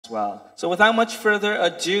well. So without much further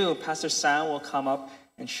ado, Pastor Sam will come up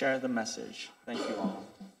and share the message. Thank you all.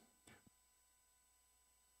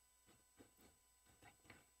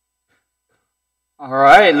 All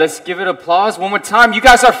right, let's give it applause one more time. You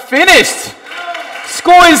guys are finished.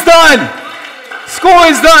 School is done. School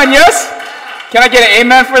is done, yes? Can I get an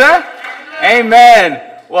amen for that?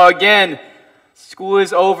 Amen. Well, again, school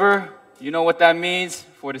is over. You know what that means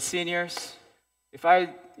for the seniors.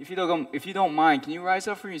 If you don't mind, can you rise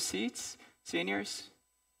up from your seats, seniors?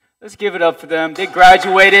 Let's give it up for them. They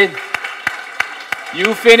graduated.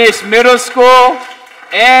 You finished middle school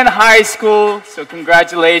and high school, so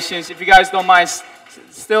congratulations. If you guys don't mind,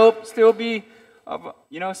 still be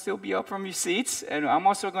up from your seats. And I'm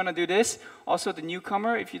also going to do this. Also, the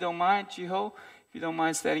newcomer, if you don't mind, Jiho, if you don't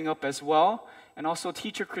mind standing up as well. And also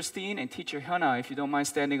Teacher Christine and Teacher Hyuna, if you don't mind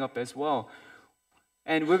standing up as well.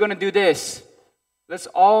 And we're going to do this. Let's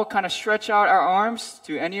all kind of stretch out our arms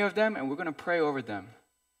to any of them, and we're going to pray over them.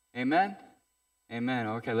 Amen? Amen.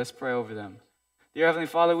 Okay, let's pray over them. Dear Heavenly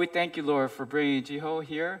Father, we thank you, Lord, for bringing Jiho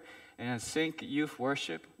here and S.Y.N.C Youth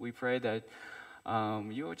Worship. We pray that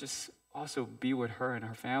you will just also be with her and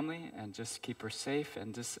her family and just keep her safe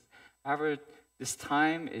and just have her, this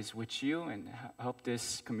time is with you and help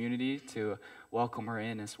this community to welcome her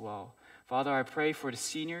in as well. Father, I pray for the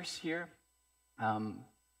seniors here.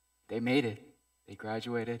 They made it. They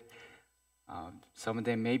graduated. Some of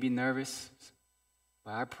them may be nervous,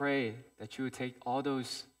 but I pray that you would take all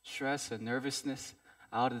those stress and nervousness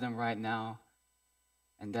out of them right now,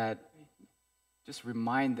 and that just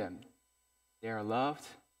remind them they are loved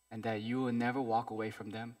and that you will never walk away from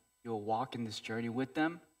them. You will walk in this journey with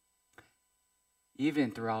them,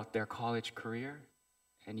 even throughout their college career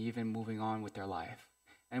and even moving on with their life.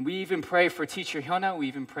 And we even pray for Teacher Hyuna. We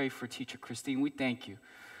even pray for Teacher Christine. We thank you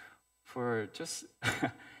for just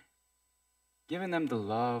giving them the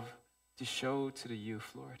love to show to the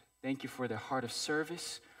youth, Lord. Thank you for their heart of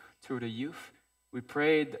service to the youth. We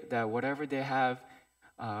pray that whatever they have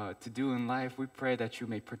to do in life, we pray that you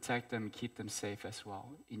may protect them and keep them safe as well.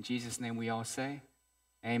 In Jesus' name we all say,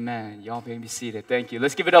 amen. Y'all may be seated. Thank you.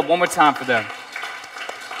 Let's give it up one more time for them.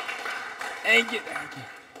 Thank you. Thank you.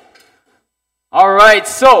 All right,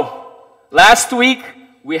 so last week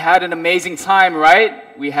we had an amazing time,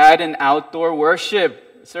 right? We had an outdoor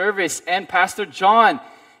worship service, and Pastor John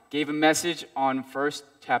gave a message on 1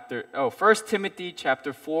 Timothy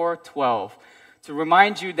chapter 4:12 to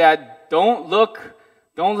remind you that don't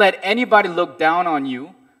let anybody look down on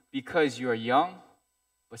you because you are young,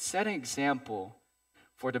 but set an example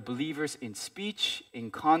for the believers in speech,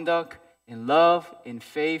 in conduct, in love, in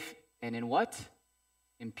faith, and in what?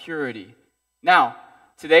 In purity. Now,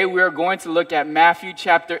 today we are going to look at Matthew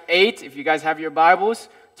chapter 8. If you guys have your Bibles,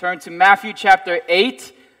 turn to Matthew chapter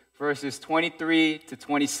 8, verses 23 to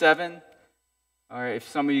 27. Or if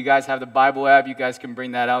some of you guys have the Bible app, you guys can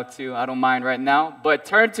bring that out too. I don't mind right now. But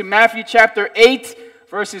turn to Matthew chapter 8,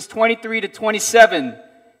 verses 23 to 27.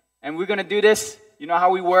 And we're going to do this. You know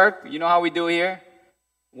how we work? You know how we do here?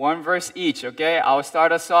 One verse each, okay? I'll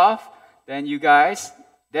start us off, then you guys.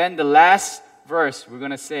 Then the last verse, we're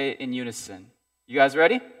going to say it in unison. You guys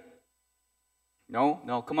ready?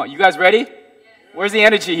 No, come on. You guys ready? Where's the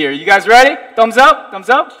energy here? You guys ready? Thumbs up? Thumbs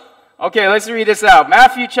up? Okay, let's read this out.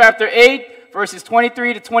 Matthew chapter 8, verses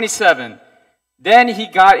 23 to 27. Then he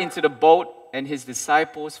got into the boat, and his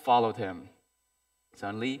disciples followed him.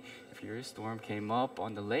 Suddenly, a furious storm came up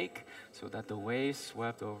on the lake, so that the waves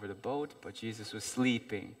swept over the boat, but Jesus was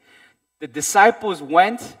sleeping. The disciples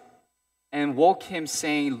went and woke him,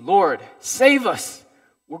 saying, "Lord, save us!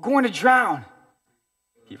 We're going to drown."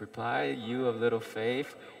 He replied, "You of little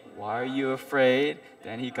faith, why are you afraid?"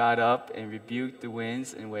 Then he got up and rebuked the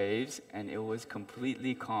winds and waves, and it was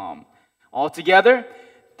completely calm. Altogether,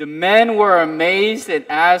 the men were amazed and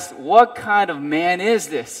asked, "What kind of man is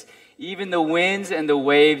this? Even the winds and the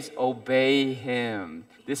waves obey him."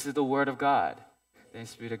 This is the word of God.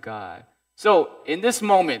 Thanks be to God. So, in this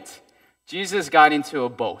moment, Jesus got into a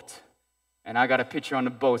boat. And I got a picture on the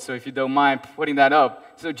boat, so if you don't mind putting that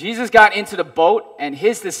up. So Jesus got into the boat, and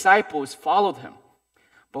his disciples followed him.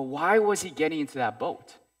 But why was he getting into that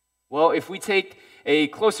boat? Well, if we take a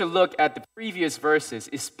closer look at the previous verses,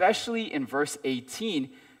 especially in verse 18,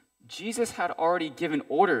 Jesus had already given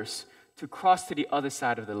orders to cross to the other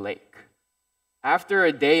side of the lake. After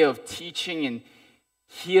a day of teaching and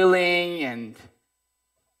healing and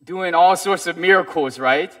doing all sorts of miracles,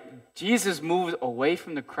 right? Jesus moved away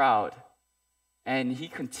from the crowd, and he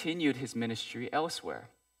continued his ministry elsewhere.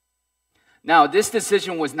 Now, this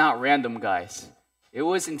decision was not random, guys. It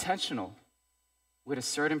was intentional with a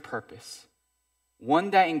certain purpose.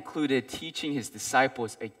 one that included teaching his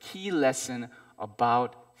disciples a key lesson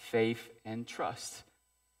about faith and trust.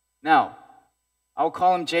 Now, I'll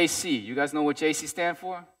call him JC. You guys know what JC stands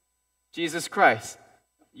for? Jesus Christ.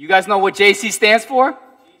 You guys know what JC stands for?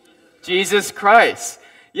 Jesus Christ.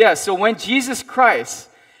 Yeah, so when Jesus Christ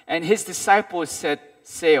and his disciples set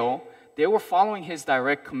sail, they were following his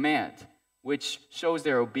direct command, which shows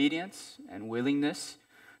their obedience and willingness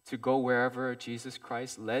to go wherever Jesus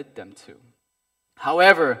Christ led them to.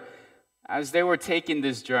 However, as they were taking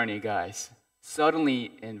this journey, guys,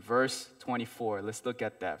 suddenly in verse 24, let's look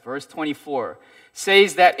at that. Verse 24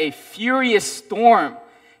 says that a furious storm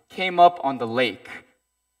came up on the lake.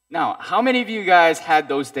 Now, how many of you guys had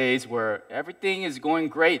those days where everything is going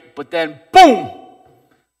great, but then boom,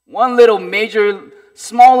 one little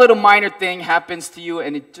small little minor thing happens to you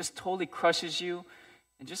and it just totally crushes you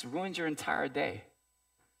and just ruins your entire day?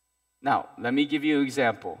 Now, let me give you an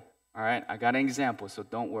example. All right, I got an example, so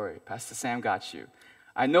don't worry. Pastor Sam got you.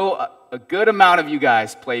 I know a good amount of you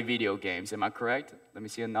guys play video games. Am I correct? Let me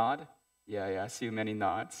see a nod. Yeah, I see many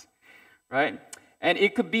nods. Right? And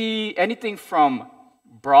it could be anything from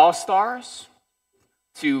Brawl Stars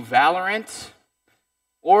to Valorant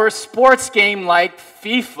or a sports game like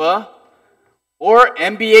FIFA or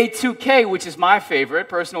NBA 2K, which is my favorite,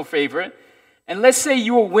 personal favorite. And let's say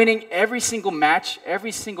you were winning every single match,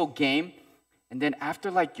 every single game, and then after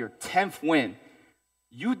like your 10th win,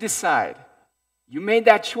 you decide, you made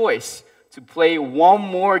that choice to play one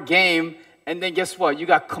more game, and then guess what? You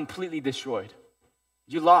got completely destroyed.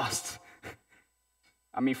 You lost.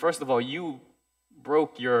 I mean, first of all, you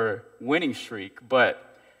broke your winning streak,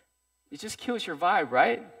 but it just kills your vibe,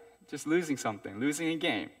 right? Just losing something, losing a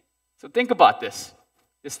game. So think about this.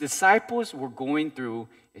 These disciples were going through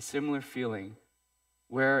a similar feeling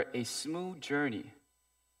where a smooth journey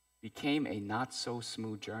became a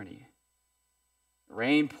not-so-smooth journey.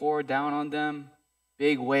 Rain poured down on them,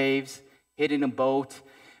 big waves, hitting a boat,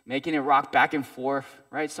 making it rock back and forth,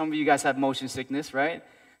 right? Some of you guys have motion sickness, right?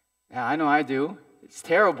 Yeah, I know I do. It's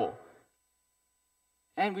terrible.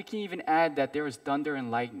 And we can even add that there was thunder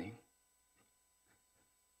and lightning.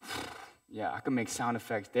 Yeah, I can make sound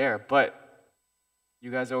effects there, but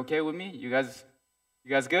you guys are okay with me? You guys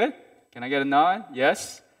good? Can I get a nod?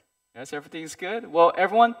 Yes? Yes, everything's good? Well,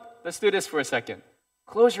 everyone, let's do this for a second.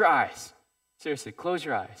 Close your eyes. Seriously, close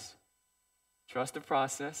your eyes. Trust the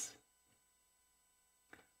process.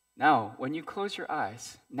 Now, when you close your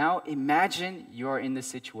eyes, now imagine you're in the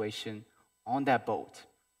situation on that boat.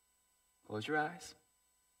 Close your eyes.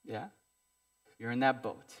 Yeah? You're in that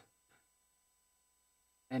boat.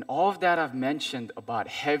 And all of that I've mentioned about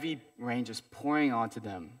heavy rain just pouring onto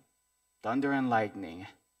them, thunder and lightning,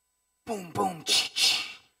 boom, boom,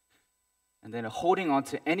 and then holding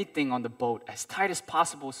onto anything on the boat as tight as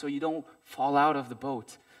possible so you don't fall out of the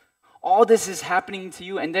boat. All this is happening to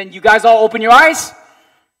you, and then you guys all open your eyes.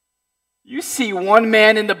 You see one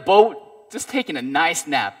man in the boat just taking a nice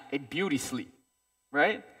nap, a beauty sleep,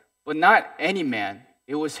 right? But not any man.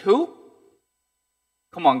 It was who?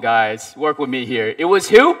 Come on, guys, work with me here. It was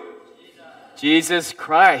who? Jesus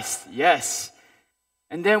Christ, yes.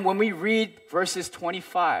 And then when we read verses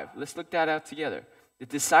 25, let's look that out together. The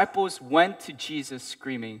disciples went to Jesus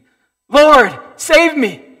screaming, "Lord, save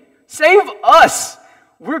me! Save us!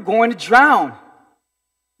 We're going to drown."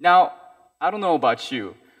 Now, I don't know about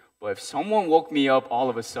you, but if someone woke me up all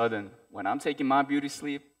of a sudden when I'm taking my beauty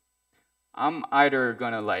sleep, I'm either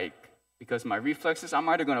going to because my reflexes, I'm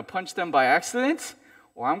either going to punch them by accident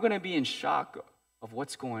or I'm going to be in shock of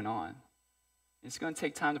what's going on. It's going to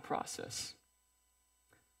take time to process.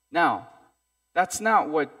 Now, that's not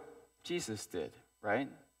what Jesus did, right?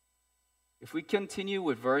 If we continue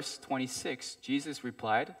with verse 26, Jesus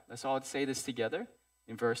replied, let's all say this together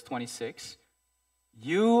in verse 26,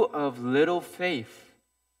 "You of little faith,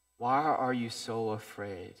 why are you so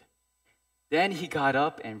afraid?" Then he got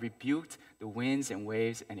up and rebuked the winds and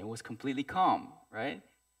waves, and it was completely calm, right?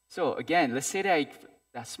 So again, let's say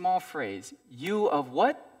that small phrase, "You of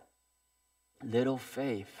what? Little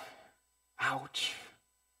faith." Ouch.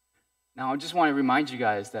 Now, I just want to remind you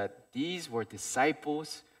guys that these were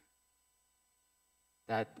disciples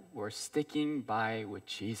that were sticking by with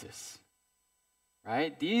Jesus,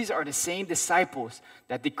 right? These are the same disciples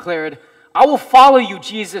that declared, "I will follow you,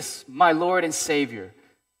 Jesus, my Lord and Savior."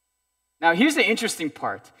 Now, here's the interesting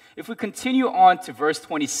part. If we continue on to verse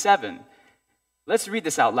 27, let's read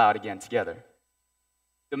this out loud again together.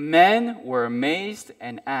 The men were amazed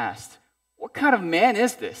and asked, "What kind of man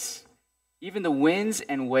is this? Even the winds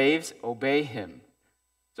and waves obey him."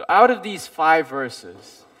 So out of these 5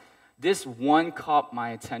 verses, this one caught my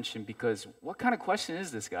attention because what kind of question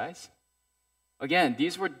is this, guys? Again,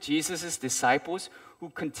 these were Jesus' disciples who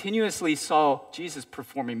continuously saw Jesus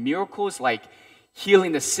performing miracles like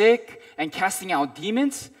healing the sick and casting out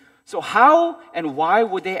demons. So how and why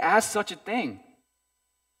would they ask such a thing?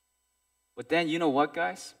 But then, you know what,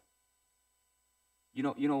 guys? You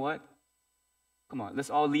know what? Come on, let's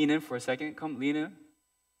all lean in for a second. Come, lean in.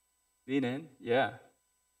 Lean in, yeah.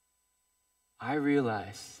 I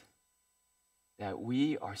realized that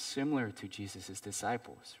we are similar to Jesus'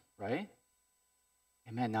 disciples, right?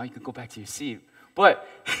 Amen, now you can go back to your seat. But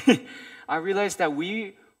I realized that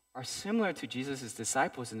we are similar to Jesus'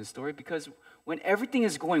 disciples in the story because when everything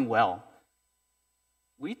is going well,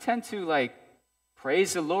 we tend to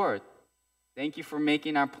praise the Lord. Thank you for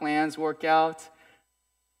making our plans work out.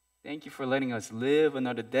 Thank you for letting us live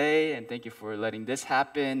another day, and thank you for letting this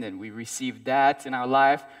happen, and we received that in our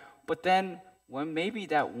life. But then, when maybe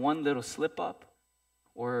that one little slip up,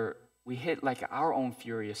 or we hit our own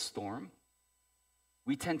furious storm,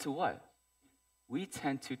 we tend to what? We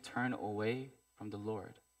tend to turn away from the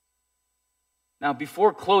Lord. Now,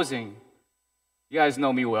 before closing, you guys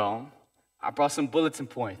know me well. I brought some bulletin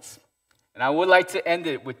points, and I would like to end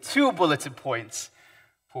it with 2 bulletin points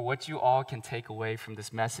for what you all can take away from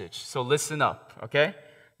this message. So listen up, okay?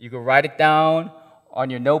 You can write it down on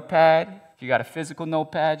your notepad. If you got a physical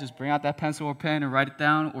notepad, just bring out that pencil or pen and write it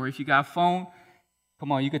down. Or if you got a phone,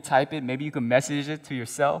 come on, you could type it. Maybe you can message it to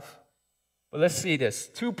yourself. But let's see this.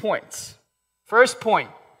 2 points. First point,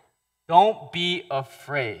 don't be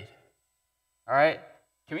afraid. All right?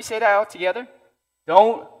 Can we say that out together?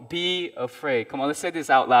 Don't be afraid. Come on, let's say this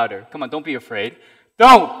out louder. Come on, don't be afraid.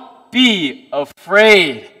 Don't be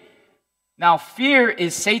afraid. Now, fear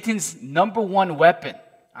is Satan's #1 weapon.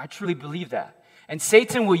 I truly believe that. And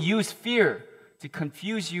Satan will use fear to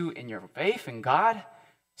confuse you in your faith in God,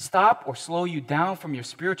 stop or slow you down from your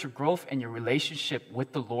spiritual growth and your relationship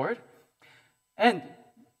with the Lord. And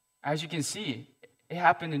as you can see, it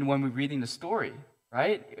happened when we're reading the story,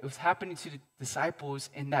 right? It was happening to the disciples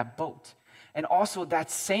in that boat. And also that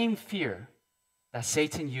same fear that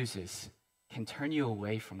Satan uses can turn you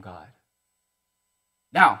away from God.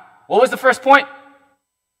 Now, what was the first point?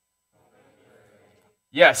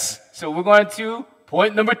 Yes, so we're going to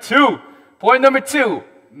point number 2. Point number 2,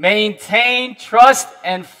 maintain trust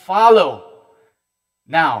and follow.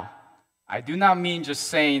 Now, I do not mean just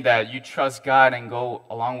saying that you trust God and go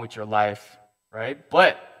along with your life, right?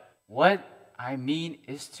 But what I mean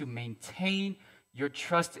is to maintain your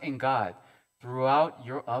trust in God throughout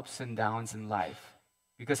your ups and downs in life.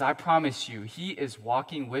 Because I promise you, He is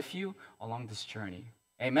walking with you along this journey.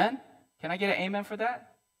 Amen? Can I get an amen for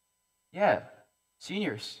that? Yeah.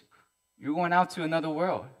 Seniors, you're going out to another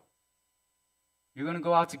world. You're going to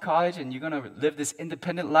go out to college and you're going to live this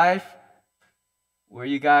independent life where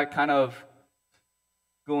you got kind of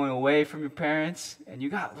going away from your parents and you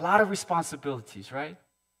got a lot of responsibilities, right?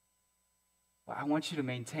 But I want you to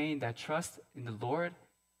maintain that trust in the Lord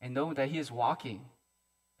and know that He is walking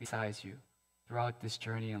beside you throughout this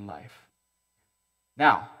journey in life.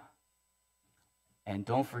 Now, and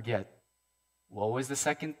don't forget, what was the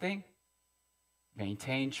second thing?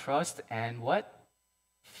 Maintain trust and what?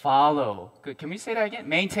 Follow. Good. Can we say that again?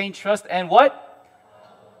 Maintain trust and what?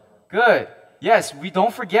 Good. Yes, we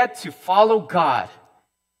don't forget to follow God.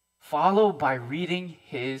 Follow by reading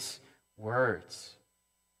His words,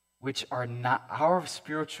 which are not our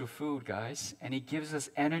spiritual food, guys. And He gives us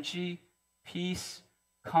energy, peace,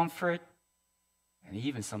 comfort, and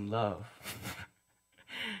even some love.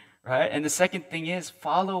 Right? And the second thing is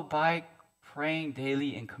follow by praying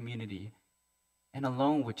daily in community and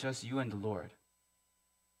alone with just you and the Lord.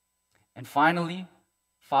 And finally,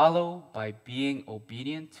 follow by being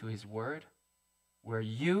obedient to His word, where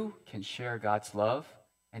you can share God's love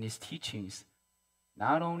and His teachings,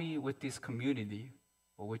 not only with this community,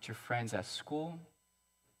 but with your friends at school,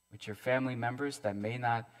 with your family members that may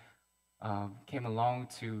not came along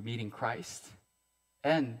to meeting Christ,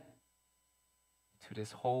 and to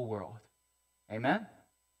this whole world. Amen?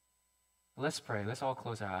 Let's pray. Let's all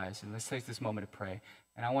close our eyes and let's take this moment to pray.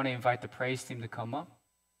 And I want to invite the praise team to come up.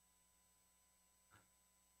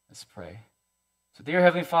 Let's pray. So, dear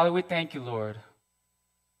Heavenly Father, we thank you, Lord.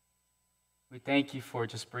 We thank you for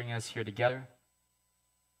just bringing us here together.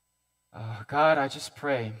 God, I just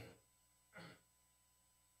pray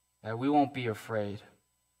that we won't be afraid.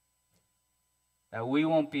 That we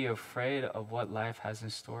won't be afraid of what life has in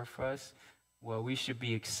store for us. Well, we should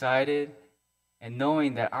be excited and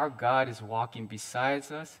knowing that our God is walking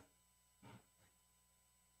beside us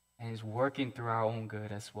and is working through our own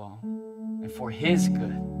good as well, and for His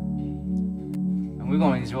good. And we're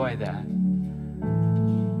going to enjoy that.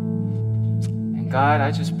 And God,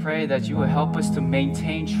 I just pray that you will help us to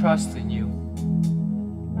maintain trust in you.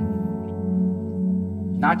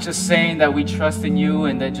 Not just saying that we trust in you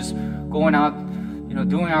and then just going out,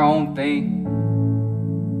 doing our own thing.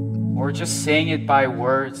 Or just saying it by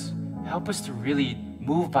words. Help us to really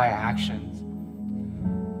move by actions.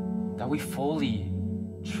 That we fully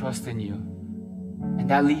trust in you. And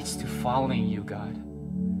that leads to following you, God.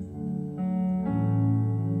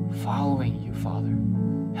 Following you, Father.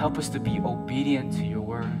 Help us to be obedient to your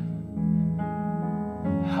word.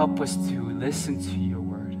 Help us to listen to your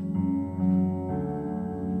word.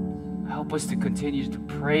 Help us to continue to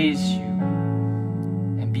praise you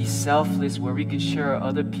and be selfless where we can share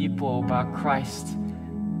other people about Christ.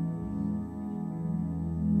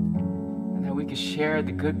 And that we can share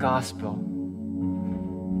the good gospel.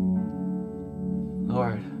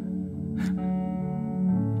 Lord,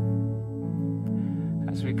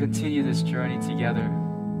 as we continue this journey together,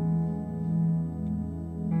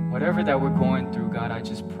 whatever that we're going through, God, I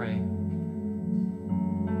just pray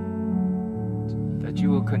that you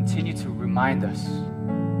will continue to remind us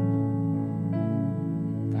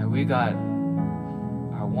that we got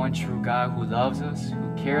our one true God who loves us,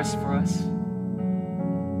 who cares for us,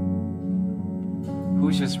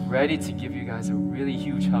 who's just ready to give you guys a really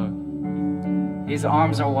huge hug. His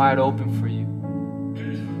arms are wide open for you.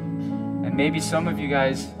 And maybe some of you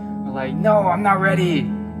guys are like, no, I'm not ready.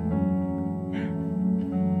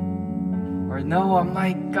 Or no, I'm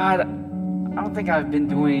like, God, I don't think I've been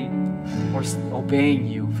doing or obeying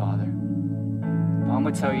you, Father. But I'm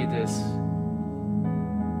going to tell you this.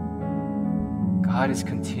 God is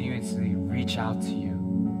continuously reach out to you.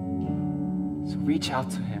 So reach out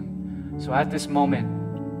to him. So at this moment,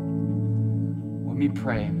 when we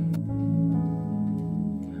pray,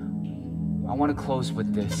 I want to close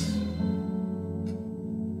with this.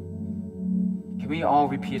 Can we all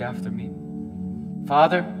repeat after me?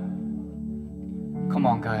 Father, come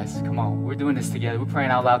on, guys. Come on. We're doing this together. We're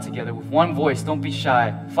praying out loud together with one voice. Don't be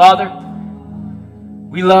shy. Father,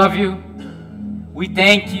 we love you. We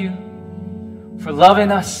thank you for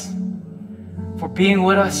loving us, for being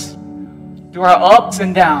with us through our ups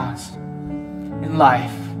and downs in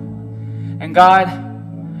life. And God,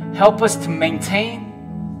 help us to maintain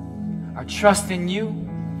our trust in you,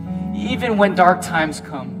 even when dark times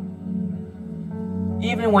come,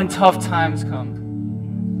 even when tough times come.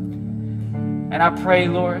 And I pray,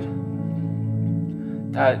 Lord,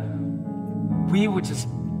 that we would just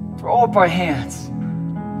throw up our hands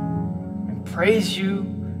and praise you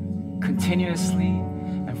continuously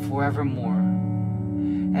and forevermore.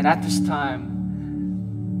 And at this time,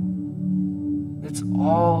 let's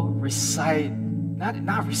all recite,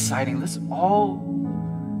 not reciting, let's all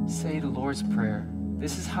say the Lord's Prayer.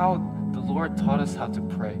 This is how the Lord taught us how to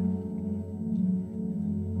pray.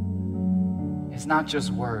 It's not just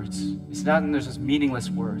words. It's not just meaningless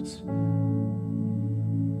words.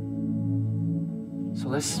 So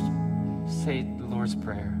let's say the Lord's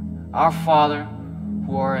Prayer. Our Father,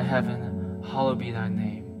 who art in heaven, hallowed be thy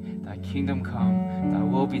name. Thy kingdom come, thy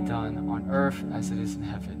will be done on earth as it is in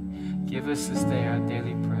heaven. Give us this day our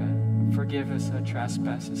daily bread. Forgive us our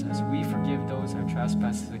trespasses as we forgive those who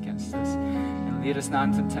trespasses against us. And lead us not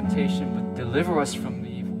into temptation, but deliver us from the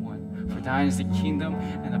evil one. For thine is the kingdom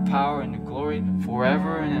and the power and the glory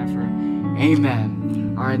forever and ever.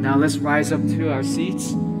 Amen. All right, now let's rise up to our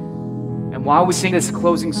seats. And while we sing this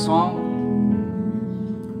closing song,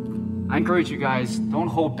 I encourage you guys, don't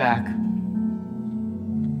hold back.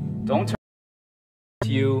 Don't turn to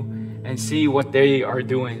you and see what they are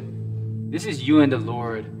doing. This is you and the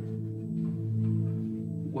Lord,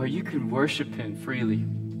 where you can worship him freely.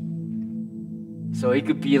 So it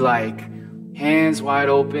could be like hands wide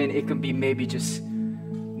open. It can be maybe just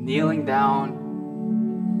kneeling down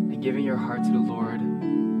and giving your heart to the Lord.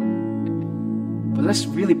 But let's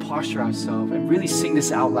really posture ourselves and really sing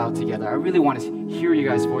this out loud together. I really want to hear you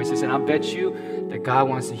guys' voices, and I bet you that God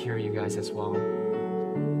wants to hear you guys as well.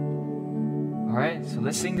 All right, so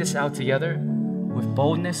let's sing this out together with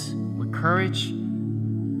boldness, with courage.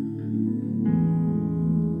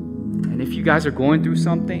 And if you guys are going through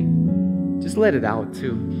something, just let it out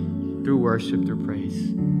too, through worship, through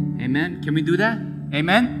praise. Amen? Can we do that?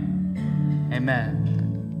 Amen?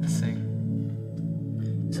 Amen. Let's sing.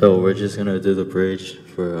 So we're just going to do the bridge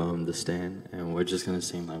for the stand, and we're just going to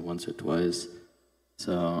sing like once or twice.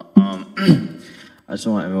 So I just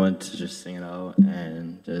want everyone to just sing it out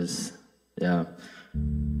and just, yeah.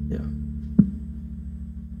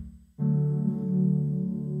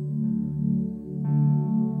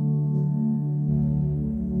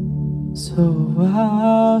 So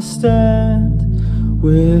I'll stand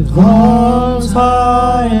with arms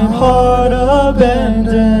high and heart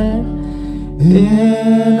abandoned,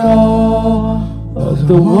 in awe of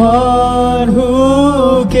the one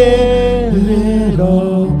who gave it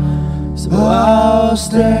all. So I'll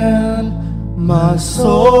stand, my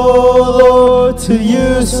soul, Lord, to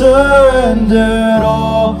you surrendered.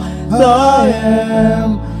 All I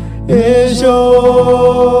am is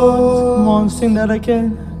yours. Come on, sing that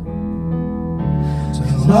again.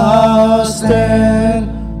 So I'll stand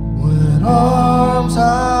with arms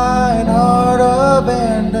high and heart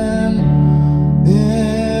abandoned,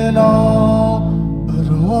 in awe of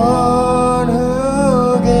the one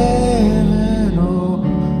who gave it all.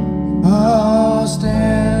 I'll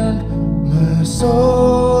stand, my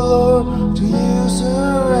soul, Lord, to you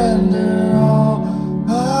surrender. All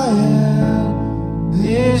I am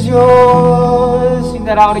is yours. Sing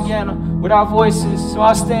that out again with our voices. So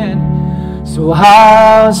I'll stand. So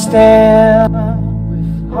I'll stand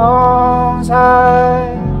with arms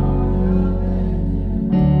high,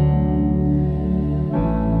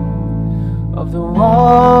 of the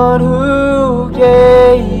one who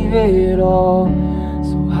gave it all.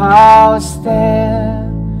 So I'll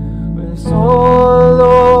stand with soul,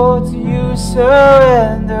 Lord, to you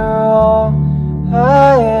surrender. All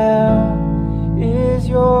I am is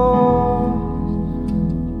yours.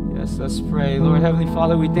 Yes, let's pray. Lord, Heavenly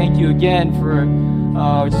Father, we thank you again for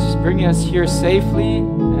just bringing us here safely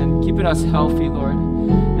and keeping us healthy, Lord.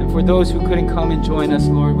 And for those who couldn't come and join us,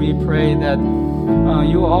 Lord, we pray that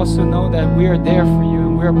you also know that we are there for you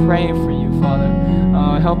and we're praying for you, Father.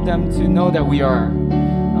 Help them to know that we are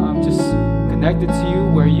just connected to you,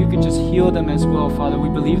 where you can just heal them as well, Father. We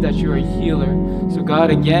believe that you're a healer. So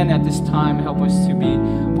God, again at this time, help us to be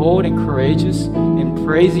bold and courageous in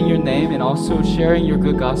praising your name and also sharing your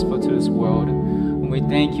good gospel to this world. And we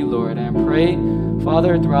thank you, Lord. And I pray,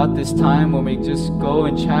 Father, throughout this time when we just go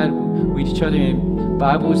and chat with each other in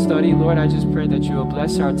Bible study, Lord, I just pray that you will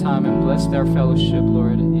bless our time and bless our fellowship,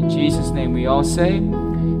 Lord. In Jesus' name we all say,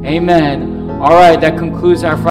 amen. All right, that concludes our